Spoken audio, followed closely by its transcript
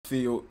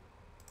GARFIELD.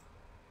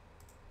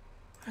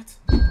 What?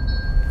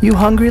 You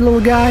hungry, little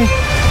guy?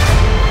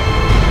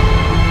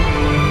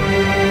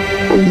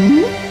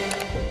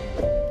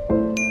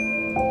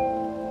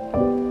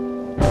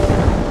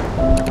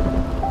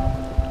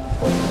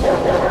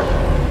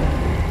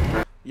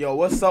 Yo,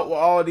 what's up with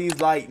all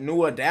these like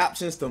new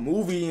adaptations to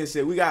movie and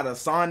shit? We got a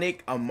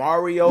Sonic, a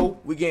Mario,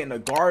 we getting a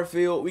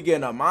GARFIELD, we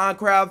getting a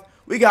Minecraft,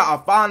 we got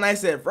a Five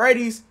Nights at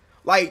Freddy's.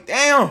 Like,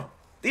 damn,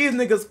 these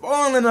niggas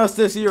spoiling us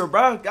this year,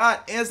 bro.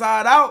 Got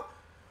Inside Out,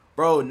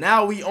 bro.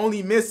 Now we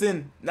only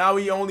missing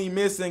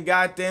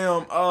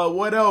goddamn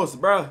what else,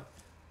 bro?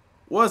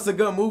 What's a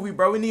good movie,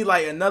 bro? We need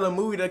like another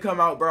movie to come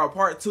out, bro.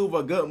 Part 2 of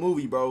a good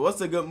movie, bro.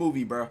 What's a good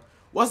movie, bro?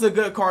 What's a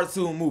good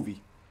cartoon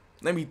movie?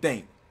 Let me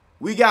think.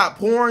 We got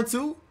porn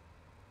too.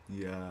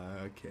 Yeah,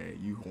 okay,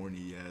 you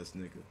horny ass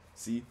nigga.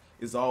 See,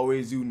 it's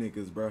always you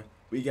niggas, bro.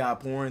 We got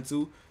porn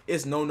too.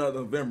 It's No Nut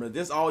November.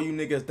 This all you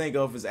niggas think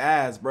of is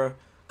ass, bro.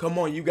 Come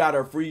on, you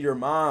gotta free your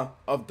mind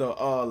of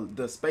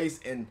the space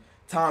and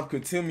time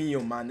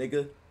continuum, my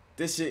nigga.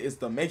 This shit is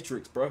the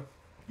Matrix, bro.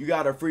 You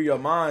gotta free your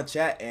mind,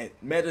 chat, and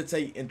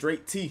meditate and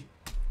drink tea.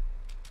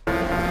 Come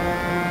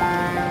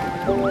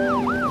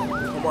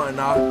on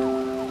now.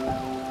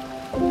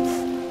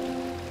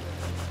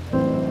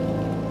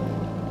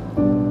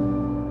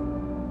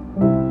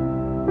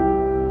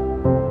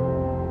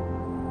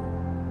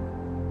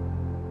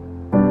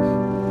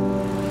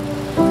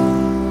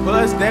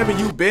 Plus, Devin,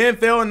 you been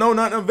failing No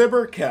Nut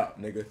November? Cap,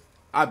 nigga.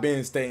 I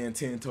been staying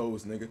 10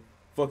 toes, nigga.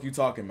 Fuck you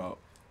talking about?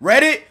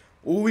 Reddit?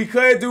 Well, we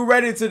could do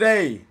Reddit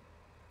today.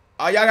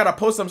 Y'all gotta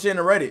post some shit in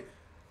the Reddit.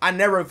 I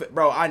never,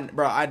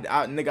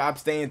 nigga, I'm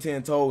staying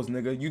 10 toes,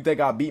 nigga. You think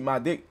I beat my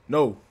dick?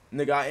 No,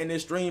 nigga. In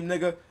this stream,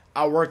 nigga,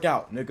 I work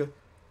out, nigga.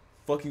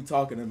 Fuck you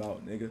talking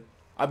about, nigga.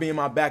 I be in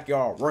my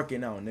backyard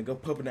working out, nigga,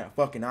 pumping that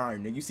fucking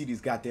iron, nigga. You see these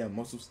goddamn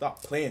muscles?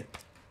 Stop playing.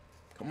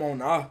 Come on,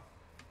 nah.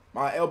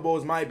 My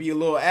elbows might be a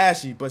little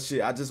ashy, but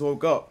shit, I just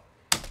woke up.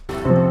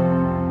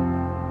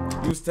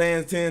 You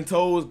staying 10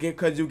 toes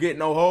cause you get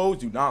no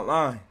hoes? You not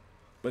lying.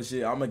 But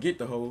shit, I'ma get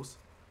the hoes.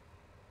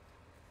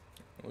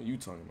 What you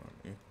talking about,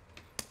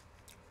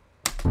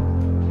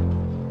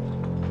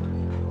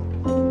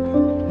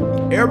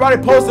 man? Everybody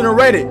posting on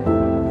Reddit.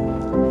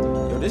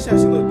 Yo, this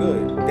actually look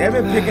good.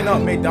 Devin picking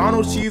up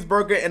McDonald's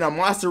cheeseburger and a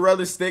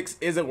mozzarella sticks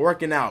isn't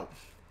working out.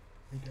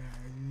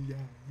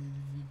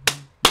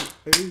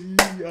 He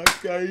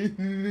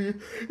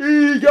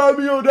got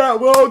me on that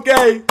one.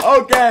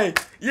 Okay.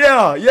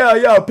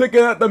 Yeah.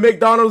 Picking up the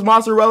McDonald's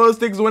mozzarella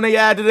sticks when they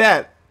added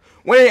that.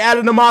 When they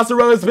added the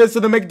mozzarella sticks to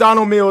the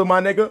McDonald's meal,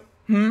 my nigga.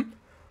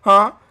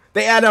 Huh?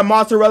 They added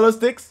mozzarella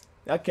sticks?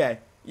 Okay.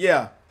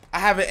 Yeah. I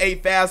haven't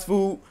ate fast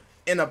food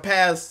in the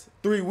past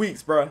 3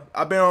 weeks, bro.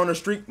 I've been on the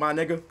streak, my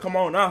nigga. Come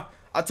on now.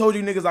 I told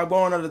you niggas I'm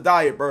going on a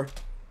diet, bro.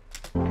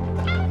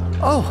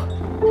 Oh.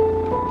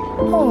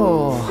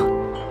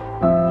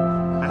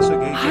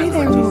 Hi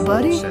there, little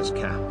buddy.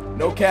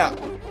 No cap.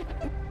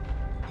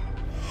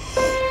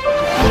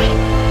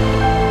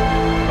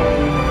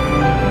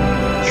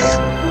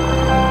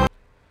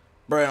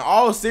 Bro, in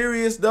all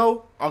serious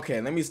though. Okay,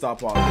 let me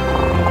stop all.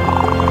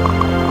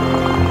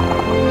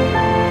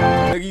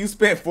 Nigga, you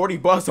spent 40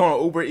 bucks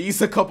on Uber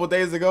Eats a couple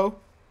days ago.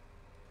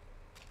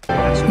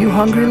 You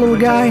hungry, little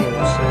guy?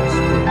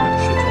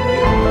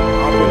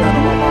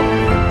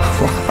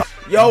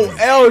 Yo,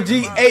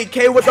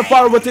 LG8K, what the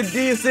fuck with the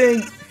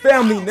Dxvin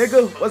family,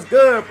 nigga? What's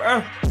good,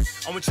 bro?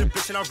 I'm with your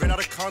bitch and I ran out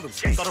of condoms.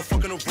 Started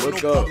fucking around, no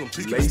problem.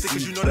 Please give me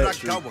stickers, you know that I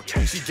got one.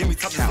 She gave me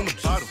top from the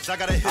bottom. I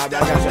gotta hit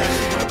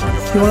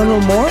that. You want a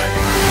little more?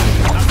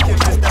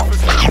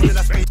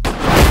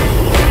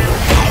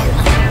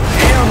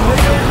 Damn,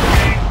 nigga.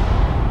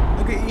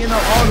 Look at eating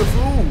up all the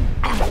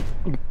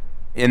food.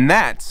 And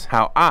that's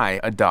how I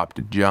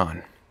adopted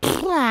John.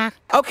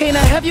 Okay,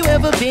 now have you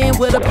ever been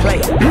with a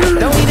plate? Don't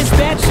need a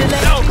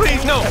spatula. No,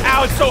 please, no.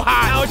 Ow, it's so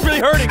hot. Ow, it's really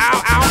hurting.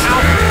 Ow, ow,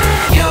 ow.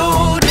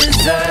 You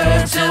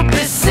deserve to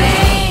be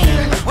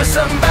seen with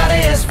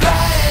somebody as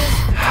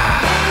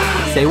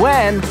fine. Say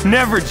when?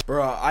 Never.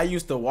 Bruh, I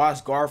used to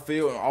watch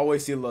GARFIELD and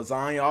always see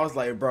lasagna. I was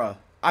like, bruh,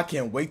 I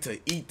can't wait to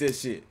eat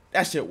this shit.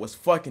 That shit was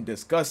fucking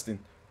disgusting.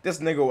 This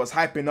nigga was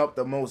hyping up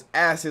the most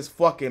assest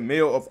fucking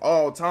meal of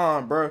all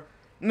time, bruh.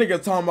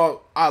 Nigga talking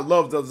about I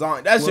love the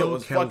lasagna. That shit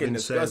was fucking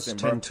disgusting,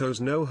 bro. 10 toes,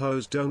 no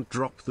hose, don't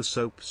drop the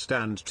soap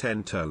stand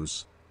 10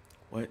 toes.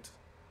 What?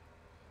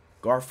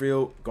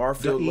 GARFIELD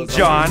lasagna.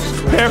 John,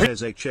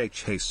 There's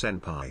HH, hey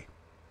senpai.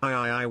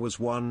 I was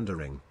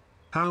wondering.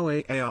 How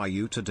are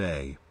you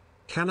today?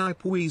 Can I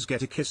please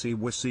get a kissy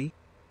wissy?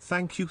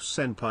 Thank you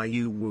senpai,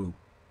 you woo.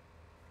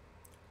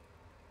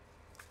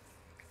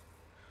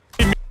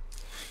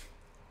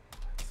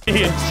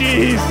 and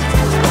cheese.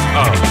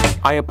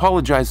 I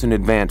apologize in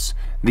advance.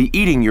 The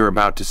eating you're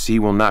about to see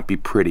will not be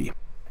pretty.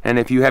 And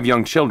if you have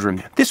young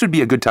children, this would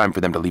be a good time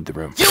for them to leave the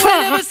room. You ain't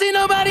never seen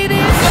nobody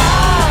this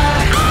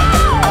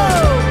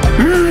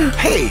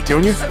Hey,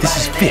 Junior, this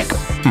is Vic,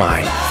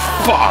 my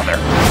father.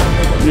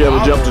 You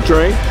ever jumped a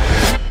train?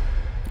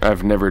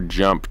 I've never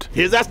jumped.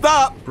 Here's that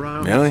stop.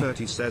 Brown Really?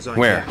 30 says I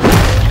Where? get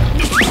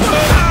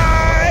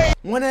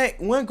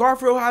when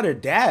Garfield had a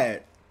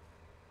dad?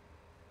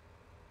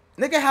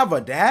 Nigga have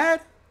a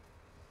dad?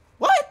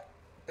 What?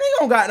 Nigga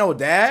don't got no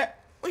dad.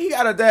 When he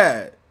got a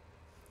dad?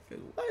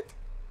 What?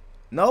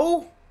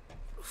 No?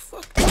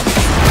 Fuck. They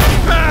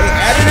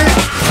added it?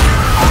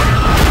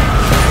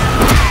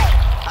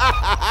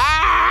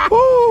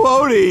 Ooh,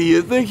 Odie,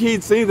 you think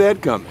he'd see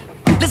that coming?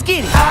 Let's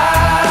get it.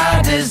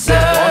 I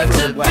deserve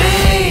to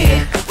be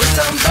with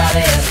somebody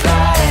as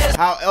light.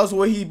 How else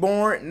was he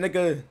born,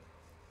 nigga?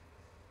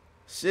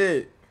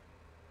 Shit.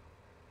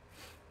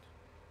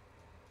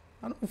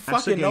 I don't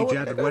fucking know it,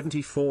 nigga.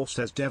 24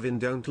 says Devin,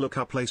 don't look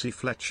up Lacey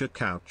Fletcher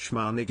couch,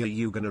 ma nigga,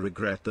 you gonna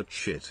regret that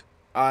shit.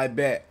 I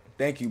bet.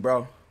 Thank you,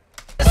 bro.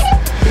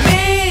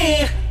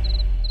 Me.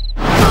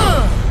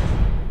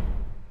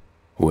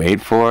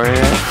 Wait for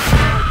it.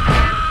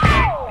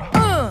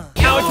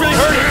 Now it's really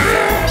hurting.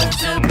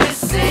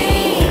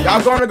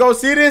 Y'all gonna go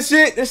see this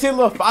shit? This shit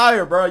look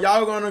fire, bro.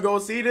 Y'all gonna go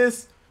see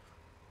this?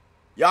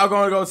 Y'all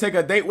gonna go take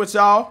a date with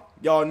y'all?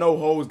 Y'all know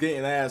hoes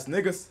getting ass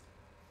niggas.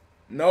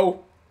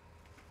 No.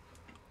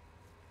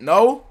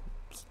 No?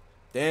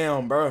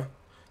 Damn, bro.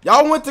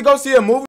 Y'all went to go see a movie?